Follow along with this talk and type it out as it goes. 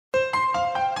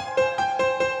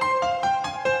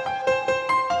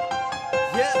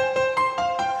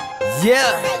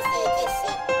Yeah.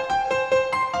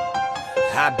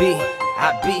 I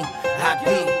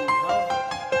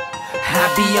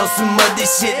be on some other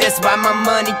shit, that's why my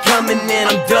money coming in,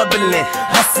 I'm doubling,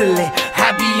 hustling.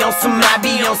 I be on some other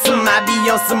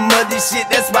shit,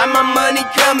 that's why my money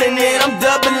coming in, I'm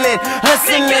doubling,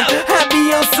 hustling. I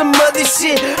be on some other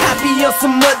shit,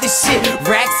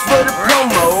 racks for the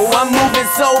promo. I'm moving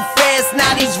so fast,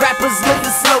 now these rappers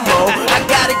looking slow-mo. I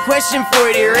got a question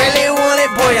for you, really want it,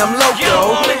 boy, I'm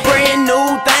loco. Brand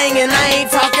new thing, and I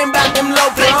ain't talking about them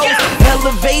locals.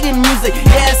 Elevated music,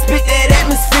 yeah, spit that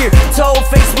atmosphere. Told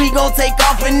face we gon' take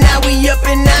off, and now we up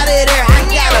and out of there. I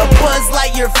got a buzz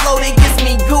like your flow that gets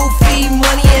me goofy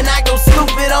money, and I go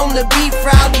stupid on the beat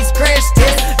for all these crash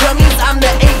tests. Dummies, I'm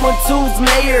the 812's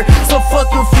mayor, so fuck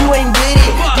if you ain't with it.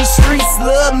 These streets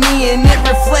love me, and it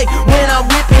reflect when I'm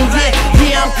whipping.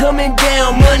 Yeah, I'm coming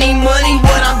down. Money, what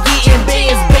I'm getting.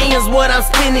 Bands, what I'm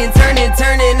spending. Turning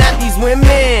out these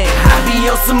women. I be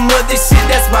on some other shit,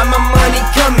 that's why my money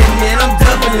coming in. I'm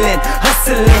doubling,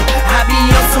 hustling. I be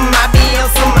on some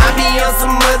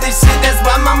other shit, that's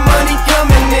why my money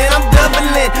coming in. I'm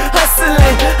doubling,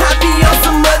 hustling. I be on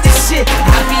some other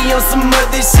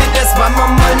shit, that's why my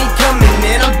money coming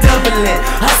in. I'm doubling,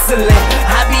 hustling.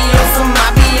 I be on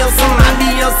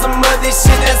some other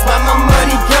shit, that's why my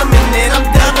money coming in. I'm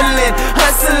doubling,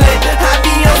 hustling. I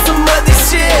be on some other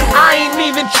shit. I ain't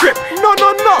even tripping. No.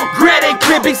 Grab that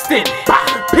clip extended.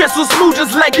 Pencil smooth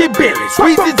just like it Billy.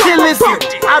 Squeeze it till it's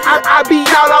empty. I be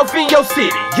all off in your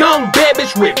city. Young bad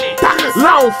bitch with me.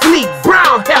 Long fleet,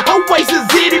 brown hair, her waist is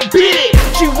itty bitty.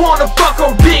 She wanna fuck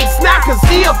on Big Snap cause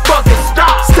he a fucking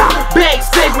star.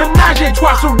 Backstage menage a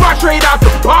trois, so rock straight out the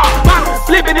bar.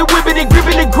 Flipping and whipping and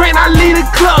gripping the grain, I lead a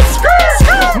club.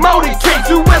 Motor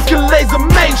K2 Escalades and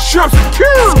make sure I'm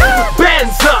secure.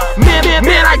 Bands up,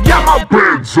 man, I got my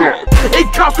bands up.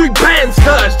 It cost 3 bands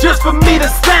just for me to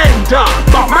stand up.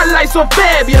 My life so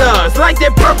fabulous, like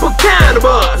that purple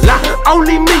cannabis.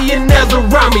 Only millionaires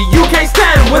around me, you can't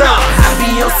stand with us. I be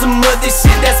on some other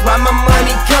shit, that's why my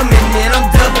money coming in. I'm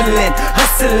doubling,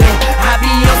 hustling. I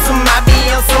be on some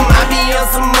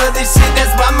other shit,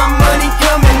 that's why my money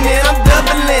coming in. I'm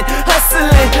doubling,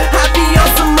 hustling. I be on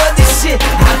some other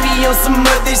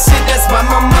shit, that's why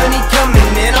my money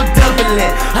coming in. I'm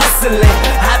doubling, hustling.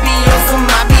 I be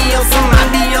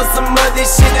on some other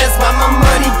shit, that's why my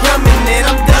money coming in.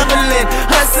 I'm doubling,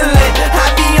 hustling. I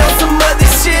be on some other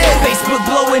shit. Facebook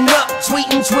blowing up,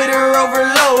 tweeting, Twitter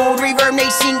overload. Reverb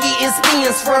Nation getting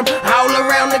spins from all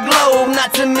around the globe.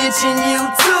 Not to mention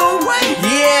YouTube.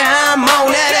 Yeah, I'm on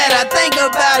that. I think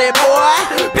about it,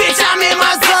 boy. Bitch, I'm in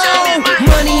my zone.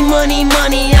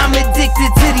 Money, I'm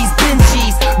addicted to these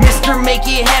Benjis. Mr. Make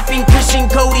It Happen, cushion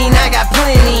codeine, I got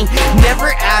plenty. Never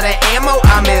out of ammo,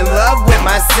 I'm in love with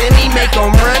my semi. Make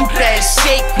 'em run fast,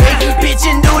 shake, bitch,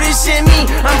 and do this shimmy.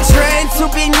 I'm trying to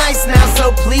be nice now,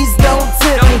 so please don't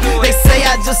tip me. They say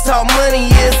I just talk money,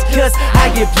 yes, cause I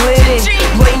get plenty.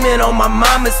 Blame it on my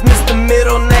mama's Mr.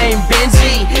 Middle name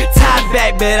Benji. Tie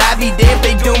back, but I be damned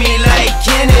they do me like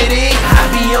Kennedy. I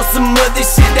be on some other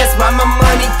shit, that's why my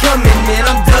money coming in.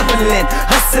 I'm doubling,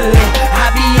 hustling.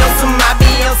 I be on some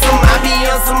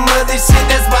other shit,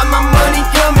 that's why my money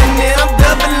coming in. I'm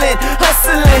doubling,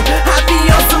 hustling. I be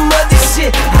on some other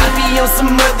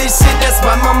shit, that's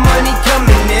why my money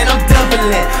coming in. I'm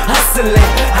doubling, hustling.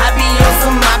 I be on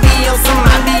some other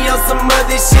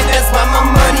shit,